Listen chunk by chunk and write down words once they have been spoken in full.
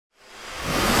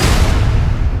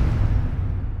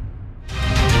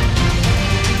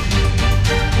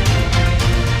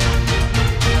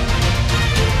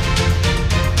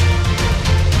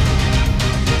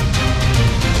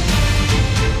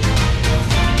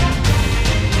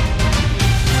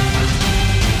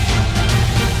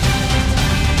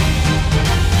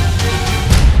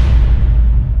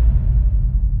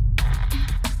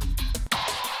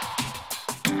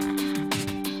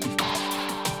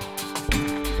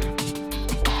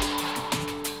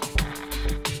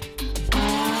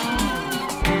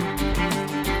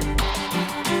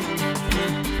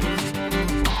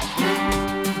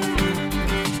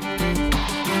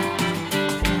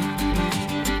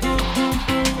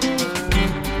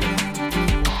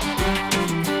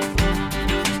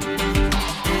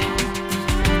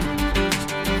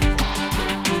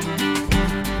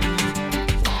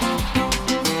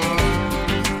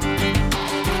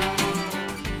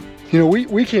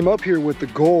came up here with the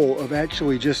goal of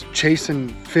actually just chasing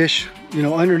fish, you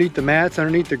know, underneath the mats,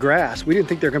 underneath the grass. We didn't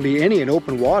think there were gonna be any in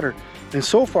open water. And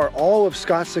so far, all of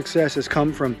Scott's success has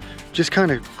come from just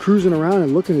kind of cruising around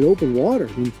and looking at open water.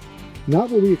 I mean, not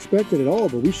what we expected at all,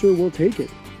 but we sure will take it.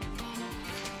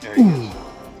 There he is.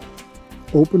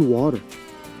 Open water.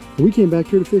 And we came back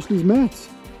here to fish these mats.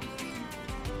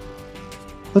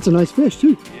 That's a nice fish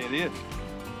too. Yeah, it is.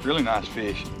 Really nice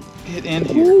fish. Get in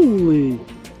here. Holy.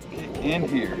 Get in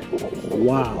here.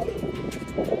 Wow.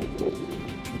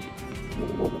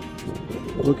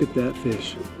 Look at that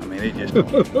fish. I mean, it just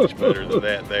don't get much better than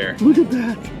that there. Look at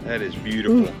that. That is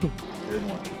beautiful. Good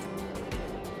one.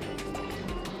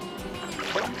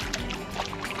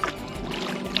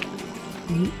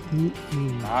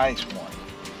 Nice one.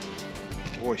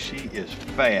 Boy, she is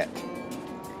fat.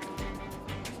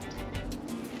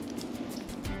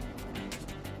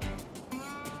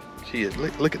 She is,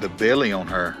 look at the belly on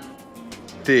her.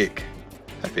 Thick.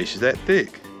 That fish is that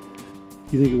thick.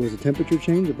 You think it was a temperature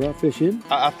change that brought fish in?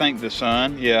 I think the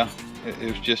sun, yeah.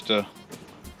 It was just a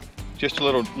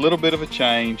little bit of a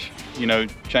change, you know,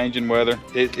 change in weather.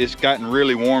 It's gotten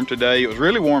really warm today. It was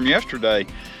really warm yesterday,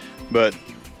 but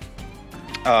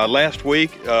last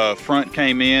week, front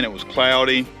came in, it was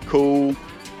cloudy, cool,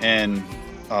 and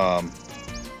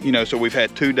you know, so we've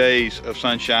had 2 days of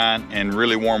sunshine and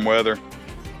really warm weather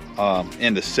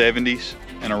in the 70s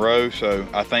in a row. So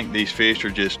I think these fish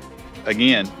are just,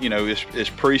 again, you know, it's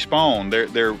pre-spawn.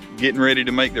 They're getting ready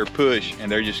to make their push,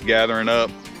 and they're just gathering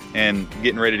up and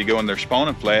getting ready to go in their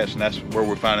spawning flats, and that's where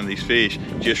we're finding these fish,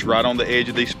 just right on the edge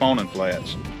of these spawning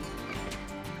flats.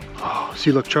 Oh,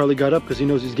 see, look, Charlie got up because he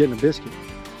knows he's getting a biscuit.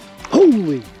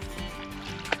 Holy!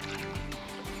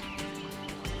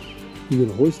 You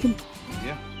gonna hoist him?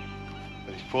 Yeah,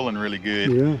 but he's pulling really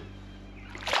good. Yeah.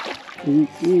 Ooh,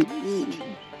 ooh, ooh.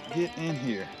 Get in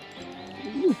here.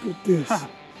 Look at this.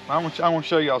 I want to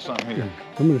show y'all something here.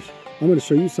 I'm gonna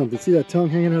show you something. See that tongue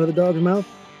hanging out of the dog's mouth?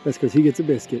 That's because he gets a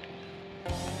biscuit.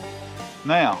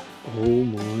 Now. Oh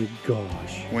my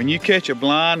gosh. When you catch a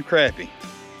blind crappie.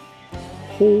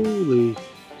 Holy.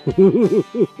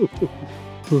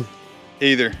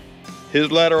 Either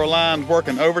his lateral line's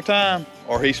working overtime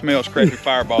or he smells crappie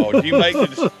fireballs. You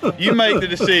make the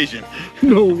decision.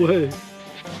 No way.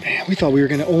 Man, we thought we were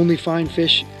gonna only find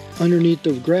fish underneath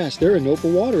the grass. They're in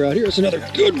open water out here. It's another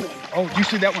good one. Oh, you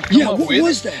see that one come yeah, up what with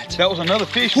was it? that? That was another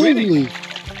fish with Holy. it.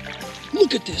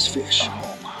 Look at this fish.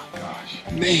 Oh my gosh.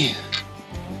 Man.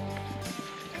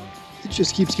 It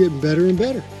just keeps getting better and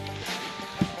better.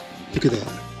 Look at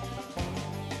that.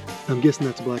 I'm guessing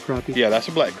that's a black crappie. Yeah, that's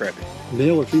a black crappie.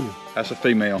 Male or female? That's a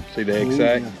female. See the egg Oh,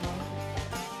 sac? yeah.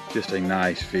 Just a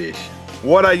nice fish.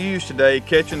 What I use today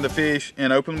catching the fish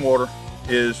in open water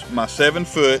is my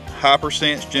 7-foot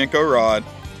Hypersense Jenko rod.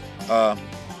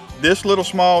 This little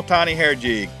small tiny hair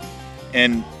jig.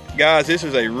 And guys, this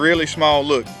is a really small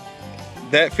look.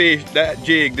 That fish, that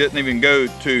jig doesn't even go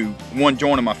to one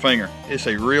joint of my finger. It's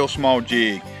a real small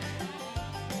jig,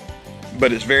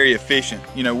 but it's very efficient.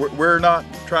 You know, we're not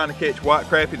trying to catch white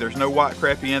crappie. There's no white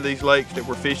crappie in these lakes that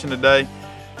we're fishing today.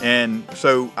 And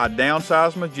so I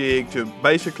downsized my jig to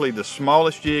basically the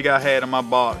smallest jig I had in my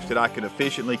box that I could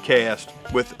efficiently cast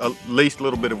with at least a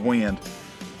little bit of wind.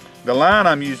 The line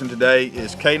I'm using today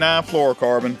is K9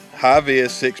 fluorocarbon high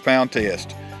vis 6-pound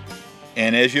test.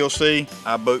 And as you'll see,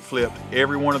 I boat flipped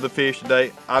every one of the fish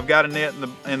today. I've got a net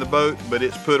in the boat, but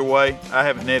it's put away. I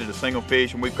haven't netted a single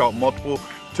fish, and we've caught multiple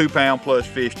 2-pound plus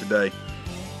fish today.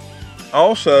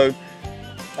 Also,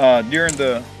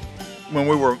 when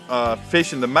we were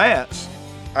fishing the mats,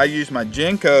 I used my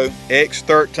Jenko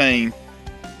X13.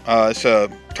 It's a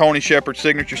Tony Shepard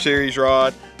Signature Series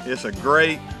rod. It's a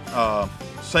great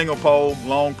single pole,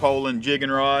 long pole and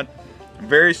jigging rod.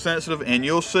 Very sensitive, and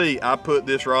you'll see I put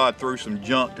this rod through some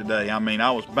junk today. I mean, I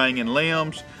was banging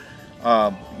limbs,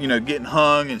 you know, getting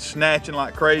hung and snatching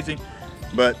like crazy.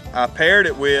 But I paired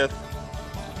it with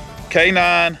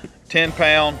K9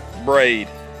 10-pound braid,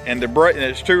 and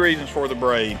there's 2 reasons for the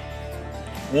braid.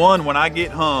 One, when I get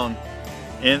hung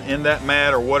in that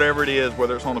mat or whatever it is,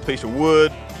 whether it's on a piece of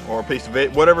wood or a piece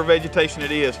of whatever vegetation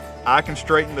it is, I can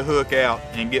straighten the hook out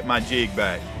and get my jig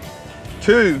back.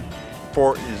 2,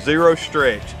 for 0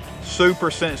 stretch, super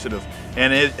sensitive,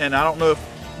 and I don't know if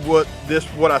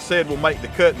what I said will make the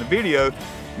cut in the video,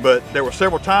 but there were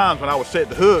several times when I was set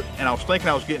the hook and I was thinking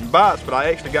I was getting bites, but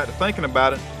I actually got to thinking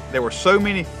about it. There were so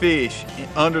many fish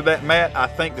under that mat, I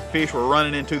think the fish were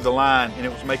running into the line, and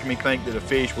it was making me think that the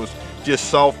fish was just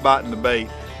soft biting the bait,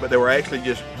 but they were actually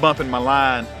just bumping my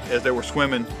line as they were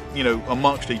swimming, you know,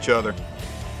 amongst each other.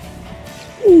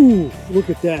 Ooh, look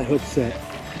at that hook set.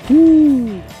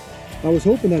 Ooh. I was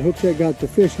hoping that hook set got the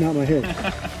fish, not my head.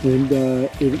 And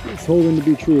it's holding to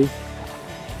be true.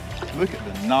 Look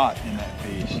at the knot in that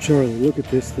fish. Charlie, look at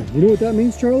this thing. You know what that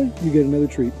means, Charlie? You get another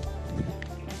treat.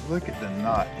 Look at the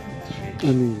knot in this fish.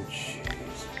 I mean,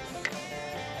 jeez.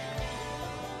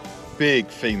 Big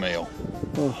female.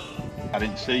 Oh. I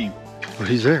didn't see him. But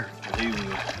he's there. He was.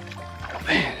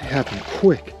 Man, it happened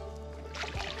quick.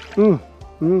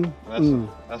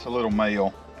 That's a little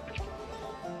male.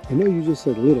 I know you just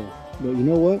said little, but you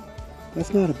know what?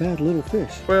 That's not a bad little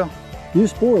fish. Well, You're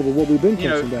spoiled with what we've been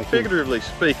catching back here. figuratively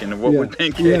speaking of what we've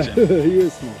been catching. Yeah, he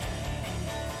is small.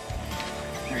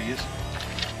 There he is.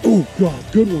 Oh God,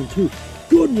 good one too.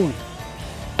 Good one.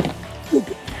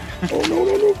 Look at. Oh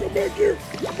no, come back here.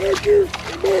 Come back here.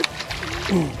 Come back.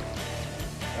 Oh.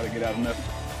 Gotta get out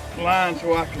enough line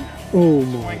so I can Oh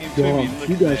my swing him to me. gosh,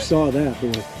 you guys saw that,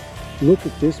 boy. Look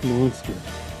at this monster.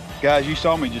 Guys, you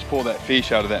saw me just pull that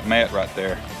fish out of that mat right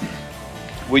there.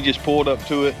 We just pulled up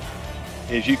to it.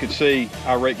 As you can see,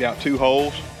 I raked out 2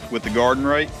 holes with the garden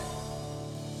rake.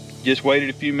 Just waited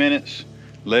a few minutes,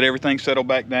 let everything settle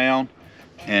back down,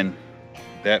 and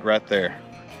that right there.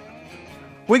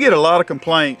 We get a lot of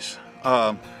complaints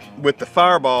with the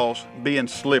fireballs being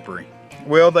slippery.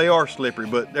 Well, they are slippery,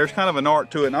 but there's kind of an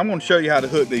art to it, and I'm going to show you how to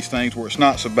hook these things where it's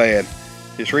not so bad.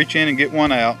 Just reach in and get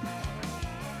one out.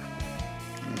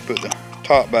 Put the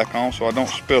top back on so I don't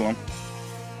spill them.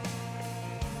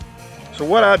 So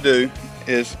what I do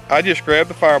is I just grab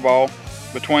the fireball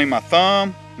between my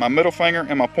thumb, my middle finger,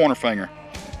 and my pointer finger.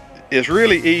 It's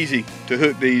really easy to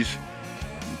hook these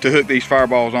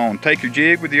fireballs on. Take your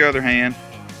jig with the other hand.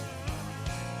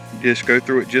 Just go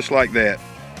through it just like that.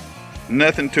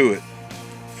 Nothing to it.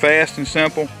 Fast and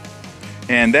simple.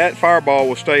 And that fireball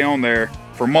will stay on there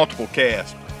for multiple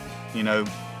casts. You know,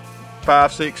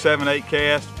 5, 6, 7, 8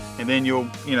 casts, and then you'll,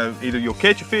 either you'll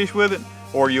catch a fish with it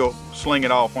or you'll sling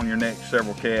it off on your next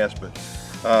several casts, but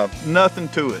nothing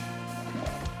to it.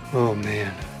 Oh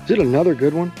man, is it another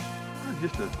good one?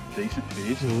 Just a decent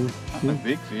fish. Not a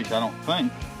big fish, I don't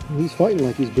think. He's fighting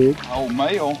like he's big. Old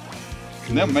male.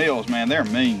 Them males, man, they're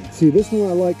mean. See, this one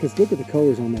I like because look at the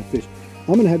colors on that fish.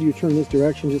 I'm gonna have you turn this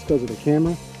direction just because of the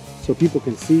camera, so people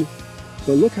can see.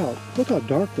 But look how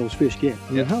dark those fish get.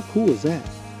 I mean, how cool is that?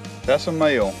 That's a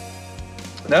male.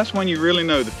 That's when you really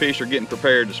know the fish are getting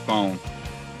prepared to spawn.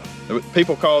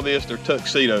 People call this their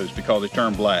tuxedos because they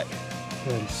turn black.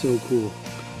 That is so cool.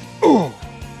 Oh,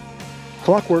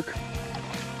 clockwork.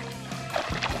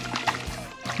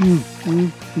 I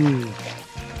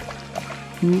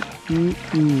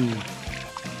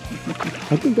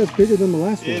think that's bigger than the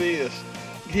last one. It is.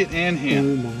 Get in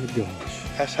him. Oh my gosh.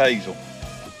 That's hazel.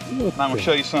 Now I'm going to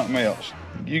show you something else.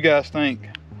 You guys think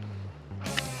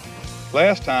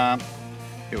last time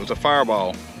it was a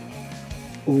fireball.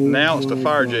 Oh, now it's the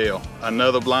fire God. gel,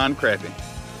 another blind crappie.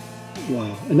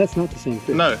 Wow, and that's not the same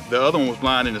fish. No, the other one was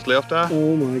blind in his left eye.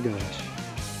 Oh my gosh.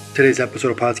 Today's episode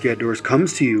of Pautzke Outdoors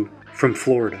comes to you from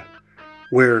Florida,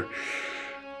 where,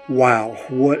 wow,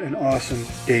 what an awesome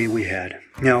day we had.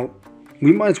 Now,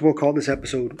 we might as well call this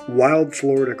episode Wild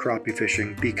Florida Crappie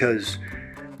Fishing, because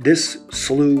this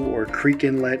slough or creek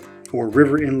inlet or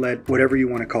river inlet, whatever you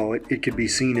want to call it, it could be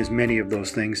seen as many of those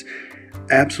things,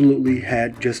 absolutely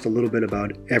had just a little bit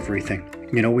about everything.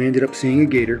 You know, we ended up seeing a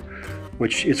gator,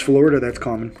 which is Florida, that's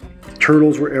common.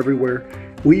 Turtles were everywhere.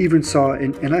 We even saw,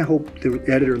 and I hope the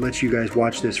editor lets you guys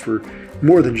watch this for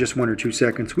more than just 1 or 2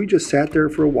 seconds. We just sat there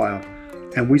for a while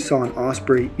and we saw an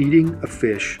osprey eating a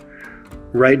fish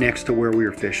right next to where we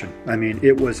were fishing. I mean,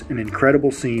 it was an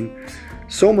incredible scene,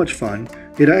 so much fun.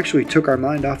 It actually took our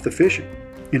mind off the fishing.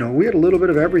 You know, we had a little bit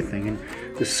of everything, and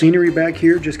the scenery back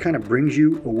here just kind of brings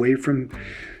you away from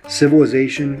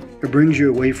civilization. It brings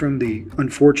you away from the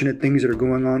unfortunate things that are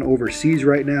going on overseas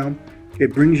right now.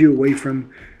 It brings you away from,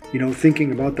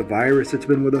 thinking about the virus that's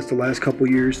been with us the last couple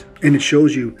years. And it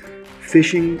shows you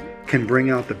fishing can bring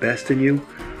out the best in you.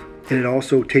 And it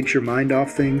also takes your mind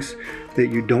off things that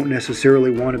you don't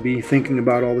necessarily want to be thinking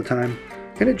about all the time.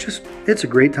 And it's a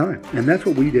great time. And that's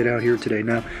what we did out here today.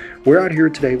 Now, we're out here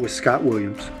today with Scott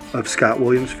Williams of Scott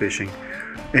Williams Fishing.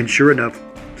 And sure enough,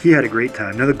 he had a great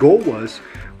time. Now, the goal was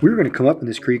we were going to come up in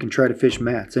this creek and try to fish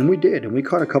mats. And we did. And we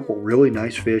caught a couple really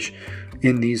nice fish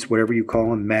in these, whatever you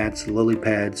call them, mats, lily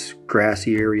pads,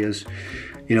 grassy areas.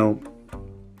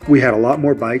 We had a lot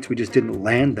more bites. We just didn't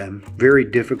land them. Very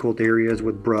difficult areas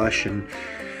with brush and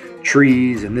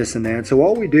trees and this and that. So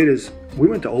all we did is we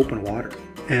went to open water.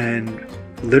 And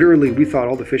literally, we thought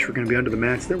all the fish were going to be under the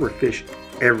mats. There were fish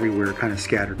everywhere, kind of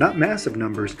scattered. Not massive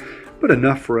numbers, but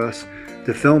enough for us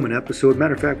to film an episode.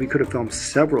 Matter of fact, we could have filmed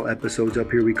several episodes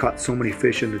up here. We caught so many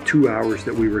fish in the 2 hours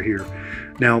that we were here.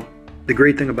 Now, The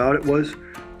great thing about it was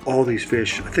all these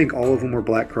fish, I think all of them were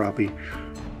black crappie,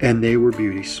 and they were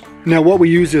beauties. Now what we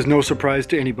used is no surprise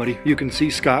to anybody. You can see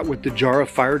Scott with the jar of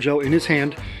fire gel in his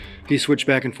hand. He switched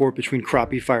back and forth between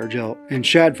crappie fire gel and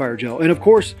shad fire gel. And of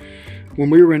course, when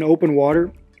we were in open water,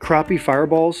 crappie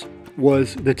fireballs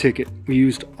was the ticket. We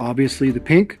used obviously the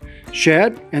pink,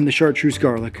 shad, and the chartreuse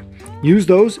garlic. Use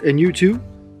those and you too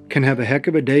can have a heck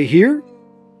of a day here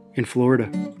in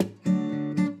Florida.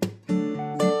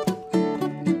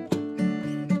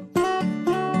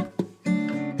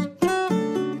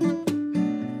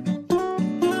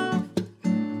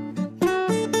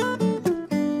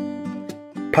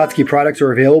 Pautzke products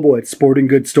are available at sporting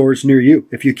goods stores near you.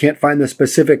 If you can't find the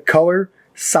specific color,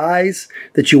 size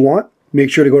that you want,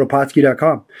 make sure to go to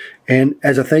Pautzke.com. And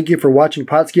as a thank you for watching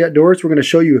Pautzke Outdoors, we're going to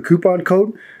show you a coupon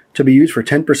code to be used for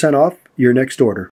 10% off your next order.